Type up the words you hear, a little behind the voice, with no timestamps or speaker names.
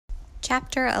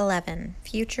Chapter 11,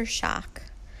 Future Shock.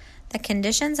 The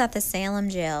conditions at the Salem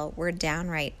jail were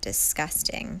downright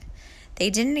disgusting. They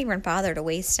didn't even bother to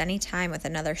waste any time with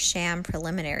another sham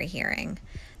preliminary hearing.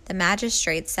 The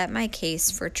magistrate set my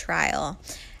case for trial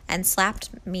and slapped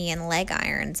me in leg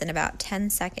irons in about 10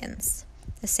 seconds.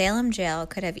 The Salem jail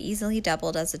could have easily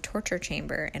doubled as a torture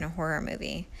chamber in a horror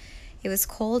movie. It was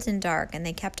cold and dark, and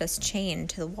they kept us chained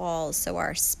to the walls so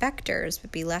our specters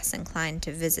would be less inclined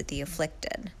to visit the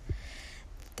afflicted.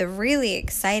 The really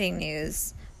exciting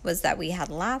news was that we had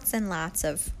lots and lots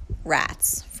of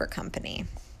rats for company.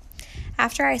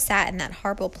 After I sat in that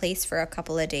horrible place for a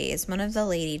couple of days, one of the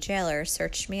lady jailers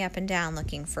searched me up and down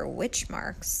looking for witch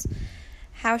marks.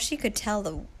 How she could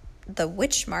tell the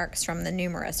witch marks from the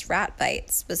numerous rat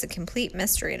bites was a complete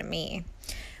mystery to me.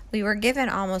 We were given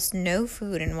almost no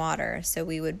food and water, so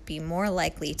we would be more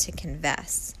likely to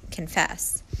confess.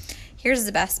 Here's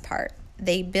the best part.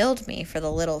 They billed me for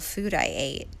the little food I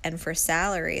ate and for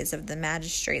salaries of the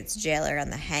magistrate's jailer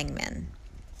and the hangman.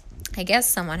 I guess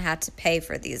someone had to pay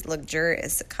for these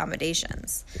luxurious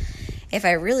accommodations. If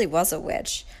I really was a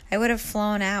witch, I would have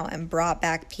flown out and brought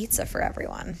back pizza for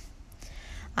everyone.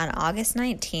 On August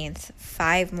 19th,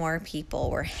 5 more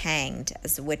people were hanged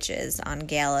as witches on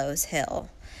Gallows Hill.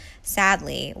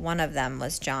 Sadly, one of them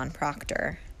was John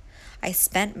Proctor. I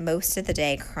spent most of the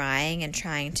day crying and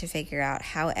trying to figure out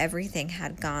how everything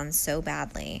had gone so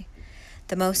badly.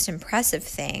 The most impressive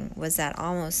thing was that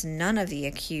almost none of the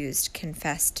accused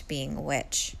confessed to being a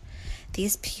witch.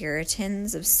 These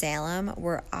Puritans of Salem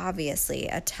were obviously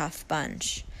a tough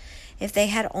bunch. If they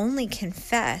had only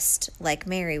confessed, like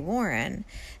Mary Warren,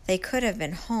 they could have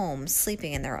been home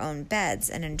sleeping in their own beds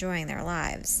and enjoying their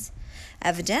lives.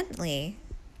 Evidently,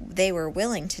 they were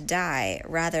willing to die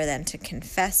rather than to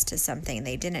confess to something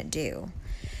they didn't do.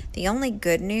 The only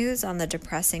good news on the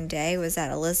depressing day was that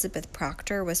Elizabeth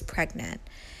Proctor was pregnant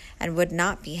and would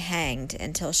not be hanged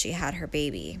until she had her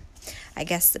baby. I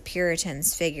guess the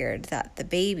Puritans figured that the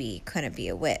baby couldn't be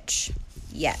a witch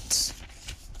yet.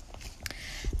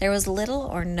 There was little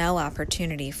or no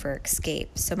opportunity for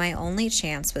escape, so my only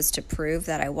chance was to prove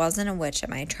that I wasn't a witch at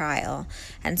my trial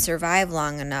and survive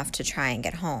long enough to try and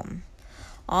get home.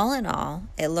 All in all,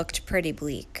 it looked pretty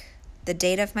bleak. The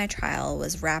date of my trial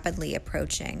was rapidly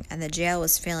approaching, and the jail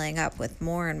was filling up with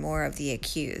more and more of the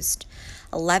accused.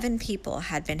 11 people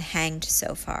had been hanged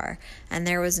so far, and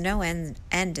there was no end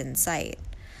in sight.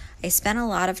 I spent a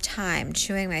lot of time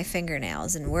chewing my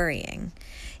fingernails and worrying.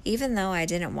 Even though I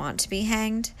didn't want to be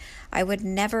hanged, I would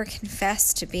never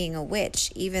confess to being a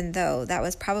witch, even though that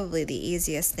was probably the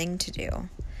easiest thing to do.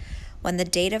 When the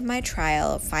date of my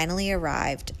trial finally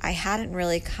arrived, I hadn't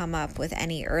really come up with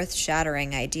any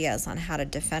earth-shattering ideas on how to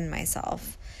defend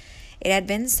myself. It had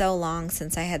been so long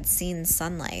since I had seen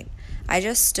sunlight. I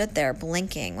just stood there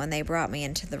blinking when they brought me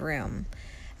into the room.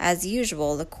 As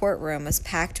usual, the courtroom was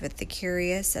packed with the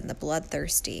curious and the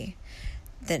bloodthirsty.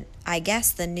 I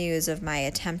guess the news of my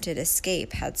attempted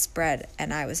escape had spread,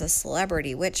 and I was a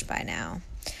celebrity witch by now.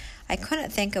 I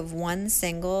couldn't think of one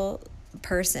single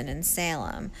person in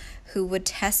Salem who would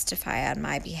testify on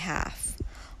my behalf.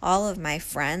 All of my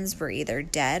friends were either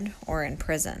dead or in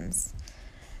prisons.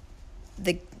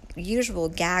 The usual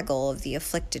gaggle of the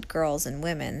afflicted girls and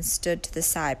women stood to the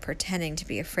side pretending to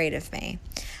be afraid of me.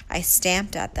 I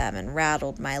stamped at them and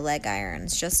rattled my leg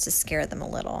irons just to scare them a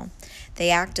little. They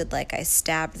acted like I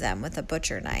stabbed them with a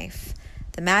butcher knife.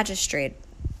 The magistrate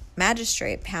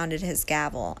pounded his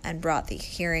gavel and brought the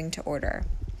hearing to order.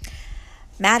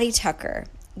 Maddie Tucker,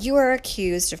 you are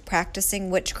accused of practicing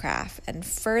witchcraft and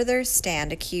further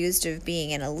stand accused of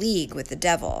being in a league with the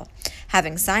devil,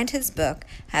 having signed his book,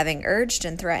 having urged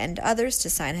and threatened others to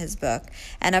sign his book,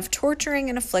 and of torturing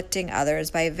and afflicting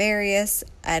others by various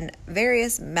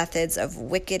methods of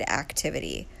wicked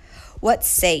activity. What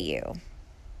say you?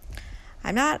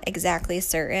 I'm not exactly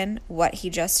certain what he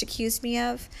just accused me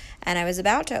of, and I was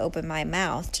about to open my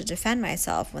mouth to defend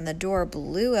myself when the door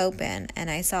blew open and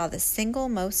I saw the single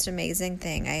most amazing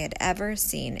thing I had ever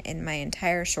seen in my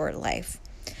entire short life.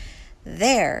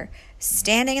 There,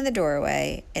 standing in the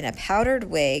doorway, in a powdered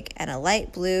wig and a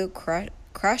light blue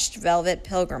crushed velvet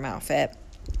pilgrim outfit,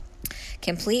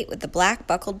 complete with the black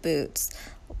buckled boots,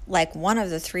 like one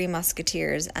of the 3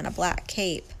 musketeers, and a black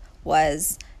cape,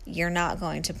 was, you're not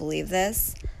going to believe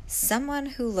this, someone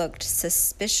who looked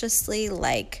suspiciously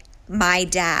like my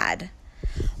dad.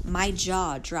 My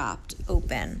jaw dropped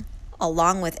open,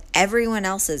 along with everyone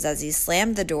else's, as he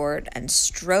slammed the door and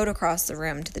strode across the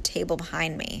room to the table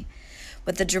behind me.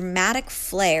 With a dramatic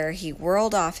flair, he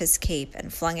whirled off his cape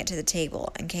and flung it to the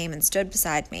table and came and stood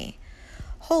beside me.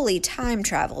 Holy time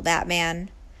travel, Batman.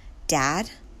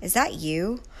 Dad? Is that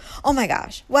you? Oh my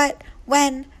gosh, what,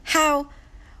 when, how,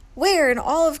 where in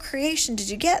all of creation did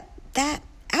you get that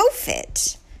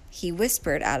outfit? He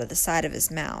whispered out of the side of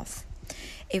his mouth.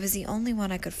 It was the only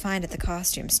one I could find at the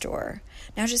costume store.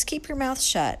 Now just keep your mouth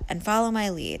shut and follow my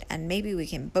lead, and maybe we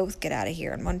can both get out of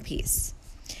here in one piece.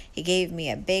 He gave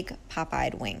me a big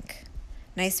pop-eyed wink.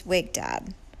 Nice wig,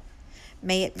 Dad.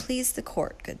 May it please the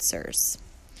court, good sirs.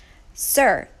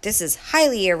 Sir, this is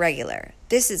highly irregular.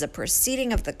 This is a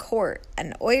proceeding of the court,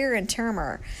 an oyer and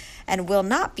termer, and will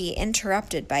not be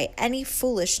interrupted by any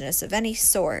foolishness of any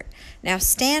sort. Now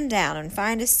stand down and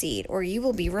find a seat, or you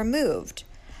will be removed.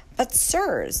 But,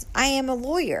 sirs, I am a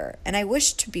lawyer, and I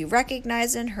wish to be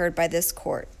recognized and heard by this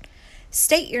court.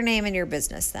 State your name and your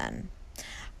business, then.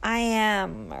 I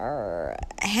am,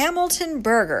 Hamilton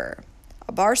Berger,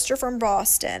 a barrister from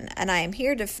Boston, and I am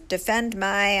here to defend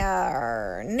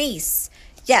my, niece.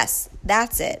 Yes,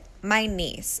 that's it, my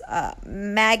niece,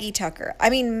 Maddie Tucker,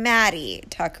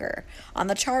 on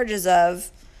the charges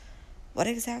of... What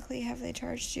exactly have they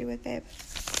charged you with, babe?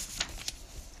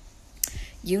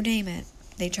 You name it.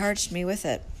 They charged me with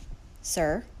it,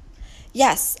 sir.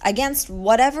 Yes, against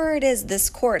whatever it is this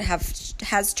court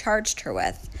has charged her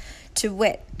with, to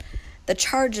wit, the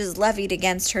charges levied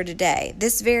against her today,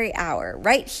 this very hour,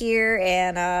 right here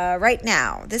and right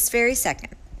now, this very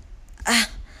second.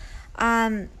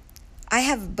 I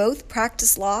have both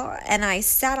practiced law and I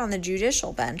sat on the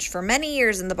judicial bench for many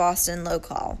years in the Boston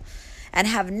local, and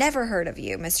have never heard of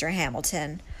you, Mr.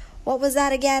 Hamilton. What was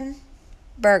that again?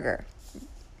 Berger.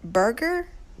 Berger?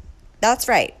 That's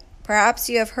right. Perhaps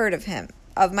you have heard of him,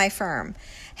 of my firm,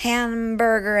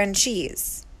 Hamburger and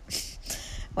Cheese.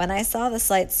 When I saw the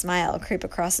slight smile creep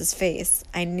across his face,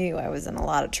 I knew I was in a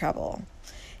lot of trouble.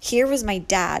 Here was my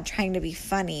dad trying to be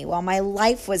funny while my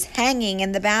life was hanging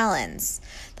in the balance.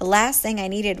 The last thing I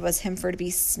needed was him to be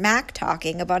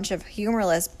smack-talking a bunch of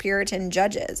humorless Puritan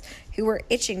judges who were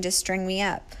itching to string me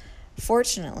up.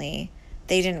 Fortunately,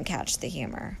 they didn't catch the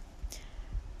humor.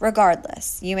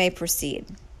 Regardless, you may proceed.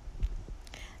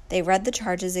 They read the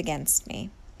charges against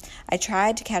me. I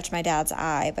tried to catch my dad's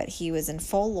eye, but he was in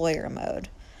full lawyer mode.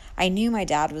 I knew my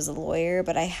dad was a lawyer,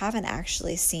 but I haven't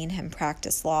actually seen him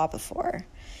practice law before.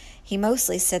 He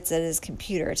mostly sits at his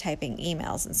computer typing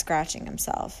emails and scratching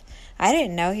himself. I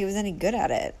didn't know he was any good at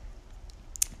it.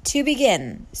 To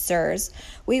begin, sirs,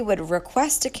 we would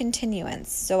request a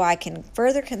continuance so I can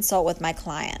further consult with my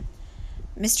client.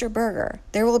 Mr. Berger,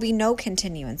 there will be no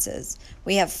continuances.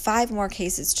 We have 5 more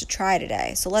cases to try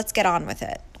today, so let's get on with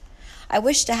it. I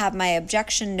wish to have my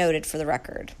objection noted for the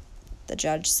record. The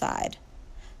judge sighed.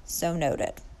 So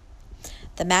noted.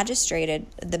 The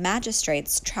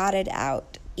magistrates trotted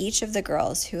out each of the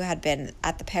girls who had been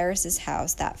at the Paris'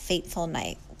 house that fateful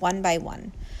night, one by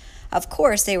one. Of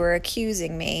course, they were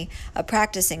accusing me of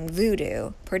practicing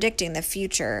voodoo, predicting the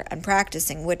future, and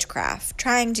practicing witchcraft,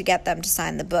 trying to get them to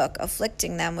sign the book,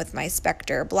 afflicting them with my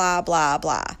specter, blah, blah,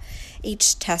 blah.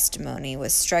 Each testimony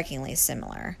was strikingly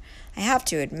similar. I have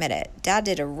to admit it, Dad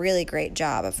did a really great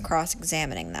job of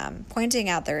cross-examining them, pointing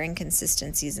out their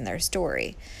inconsistencies in their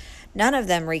story. None of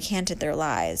them recanted their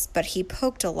lies, but he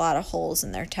poked a lot of holes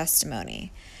in their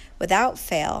testimony. Without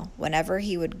fail, whenever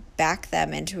he would back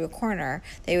them into a corner,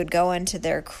 they would go into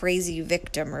their crazy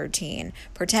victim routine,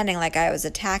 pretending like I was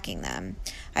attacking them.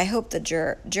 I hope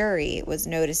the jury was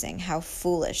noticing how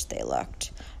foolish they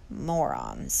looked.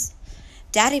 Morons.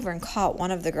 Dad even caught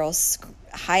one of the girls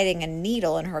hiding a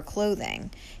needle in her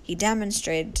clothing. He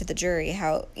demonstrated to the jury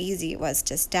how easy it was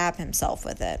to stab himself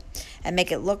with it and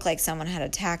make it look like someone had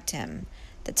attacked him.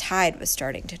 The tide was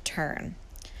starting to turn.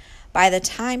 By the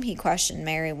time he questioned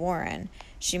Mary Warren,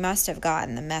 she must have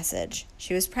gotten the message.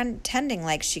 She was pretending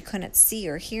like she couldn't see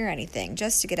or hear anything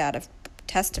just to get out of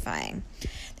testifying.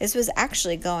 This was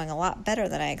actually going a lot better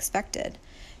than I expected.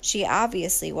 She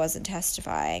obviously wasn't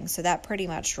testifying, so that pretty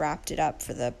much wrapped it up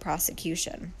for the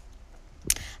prosecution.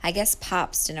 I guess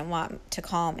Pops didn't want to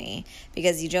call me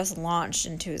because he just launched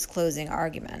into his closing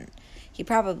argument. He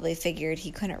probably figured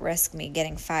he couldn't risk me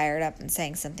getting fired up and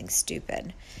saying something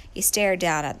stupid. He stared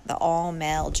down at the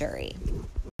all-male jury.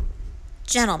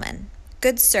 Gentlemen,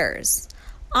 good sirs,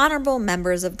 honorable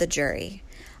members of the jury,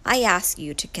 I ask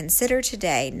you to consider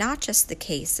today not just the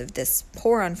case of this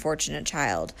poor unfortunate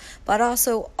child, but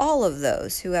also all of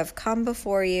those who have come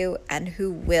before you and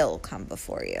who will come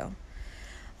before you.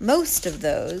 Most of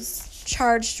those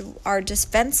charged are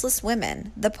defenseless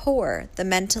women, the poor, the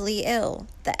mentally ill,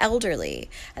 the elderly,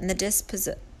 and the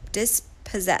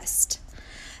dispossessed.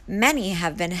 Many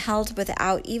have been held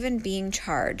without even being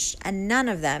charged, and none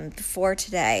of them before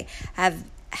today have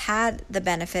had the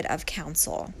benefit of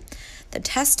counsel. The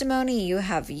testimony you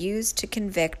have used to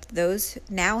convict those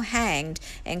now hanged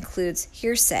includes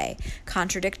hearsay,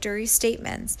 contradictory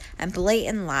statements, and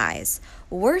blatant lies.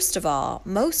 Worst of all,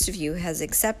 most of you has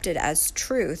accepted as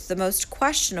truth the most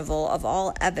questionable of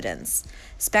all evidence,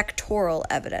 spectral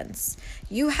evidence.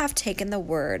 You have taken the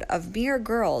word of mere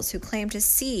girls who claim to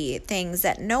see things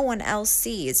that no one else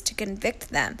sees to convict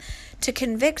them, to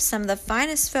convict some of the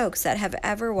finest folks that have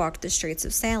ever walked the streets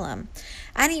of Salem.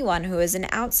 Anyone who is an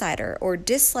outsider or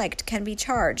disliked can be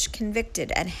charged,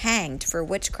 convicted, and hanged for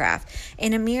witchcraft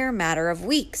in a mere matter of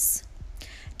weeks.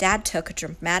 Dad took a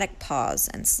dramatic pause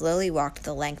and slowly walked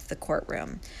the length of the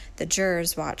courtroom. The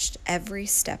jurors watched every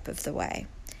step of the way.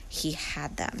 He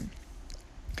had them.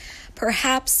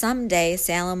 Perhaps someday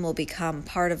Salem will become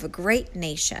part of a great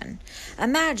nation.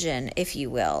 Imagine, if you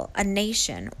will, a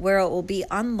nation where it will be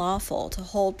unlawful to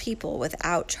hold people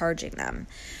without charging them,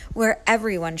 where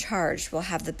everyone charged will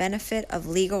have the benefit of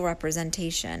legal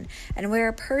representation, and where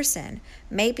a person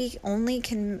may be only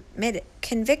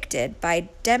convicted by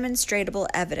demonstrable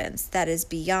evidence that is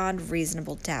beyond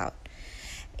reasonable doubt.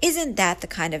 Isn't that the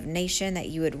kind of nation that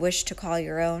you would wish to call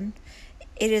your own?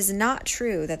 It is not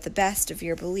true that the best of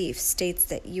your beliefs states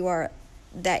that you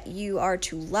are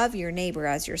to love your neighbor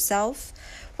as yourself.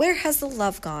 Where has the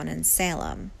love gone in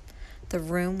Salem? The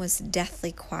room was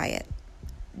deathly quiet.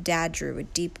 Dad drew a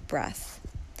deep breath.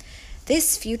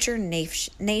 This future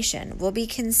nation will be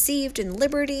conceived in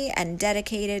liberty and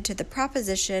dedicated to the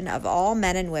proposition of all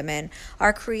men and women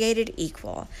are created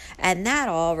equal, and that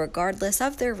all, regardless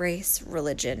of their race,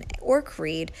 religion, or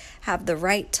creed, have the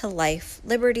right to life,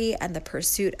 liberty, and the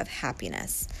pursuit of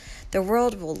happiness. The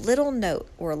world will little note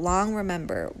or long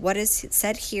remember what is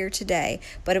said here today,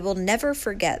 but it will never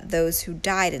forget those who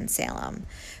died in Salem.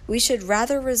 We should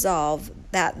rather resolve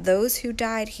that those who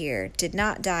died here did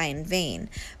not die in vain,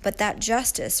 but that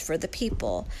justice for the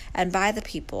people and by the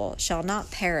people shall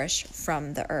not perish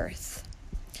from the earth.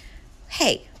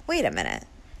 Hey, wait a minute.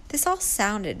 This all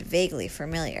sounded vaguely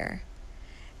familiar.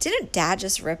 Didn't Dad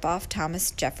just rip off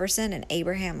Thomas Jefferson and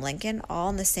Abraham Lincoln all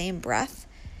in the same breath?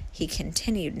 He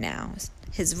continued now,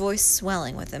 his voice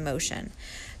swelling with emotion.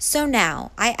 So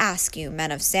now, I ask you,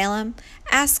 men of Salem,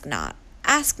 ask not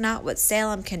what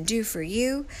Salem can do for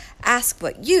you, ask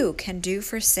what you can do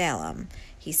for Salem.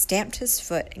 He stamped his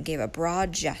foot and gave a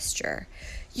broad gesture.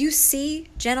 You see,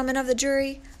 gentlemen of the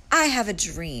jury, I have a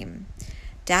dream.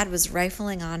 Dad was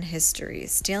rifling on history,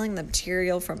 stealing the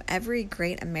material from every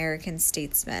great American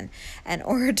statesman and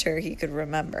orator he could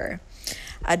remember.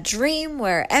 A dream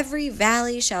where every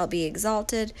valley shall be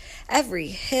exalted, every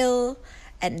hill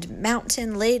and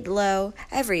mountain laid low,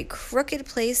 every crooked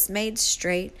place made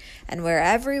straight, and where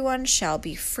everyone shall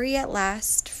be free at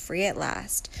last, free at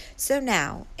last. So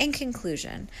now, in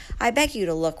conclusion, I beg you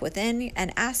to look within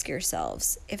and ask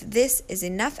yourselves if this is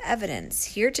enough evidence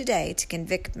here today to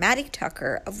convict Mattie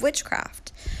Tucker of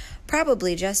witchcraft.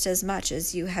 Probably just as much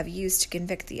as you have used to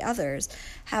convict the others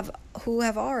who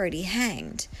have already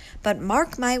hanged. But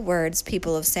mark my words,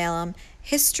 people of Salem,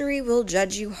 history will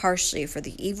judge you harshly for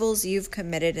the evils you've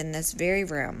committed in this very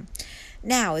room.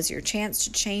 Now is your chance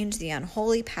to change the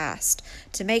unholy past,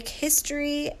 to make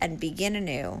history and begin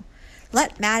anew.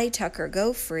 Let Mattie Tucker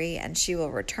go free, and she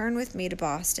will return with me to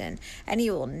Boston, and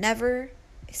you will never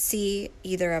see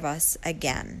either of us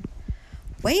again.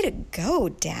 Way to go,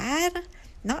 Dad!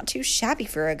 Not too shabby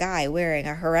for a guy wearing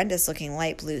a horrendous-looking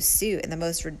light blue suit and the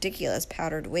most ridiculous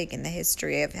powdered wig in the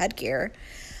history of headgear.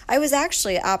 I was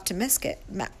actually optimistic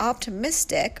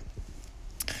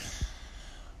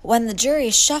when the jury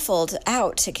shuffled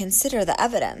out to consider the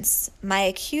evidence. My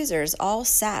accusers all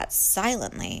sat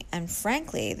silently, and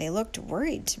frankly, they looked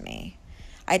worried to me.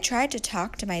 I tried to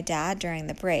talk to my dad during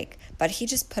the break, but he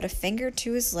just put a finger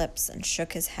to his lips and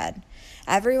shook his head.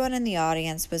 Everyone in the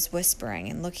audience was whispering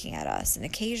and looking at us and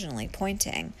occasionally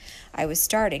pointing. I was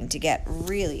starting to get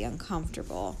really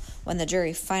uncomfortable when the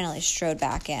jury finally strode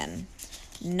back in.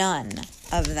 None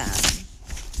of them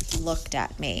looked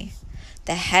at me.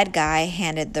 The head guy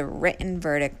handed the written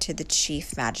verdict to the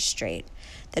chief magistrate.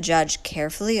 The judge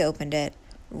carefully opened it,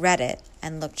 read it,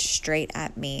 and looked straight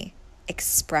at me,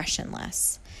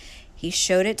 expressionless. He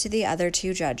showed it to the other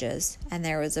two judges, and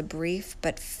there was a brief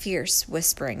but fierce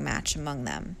whispering match among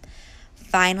them.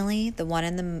 Finally, the one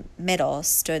in the middle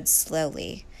stood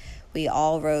slowly. We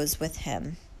all rose with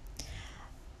him.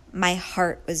 My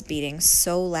heart was beating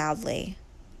so loudly,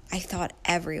 I thought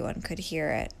everyone could hear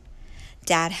it.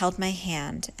 Dad held my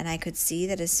hand, and I could see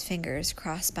that his fingers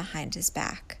crossed behind his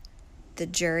back. The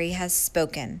jury has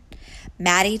spoken.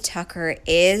 Mattie Tucker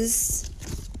is...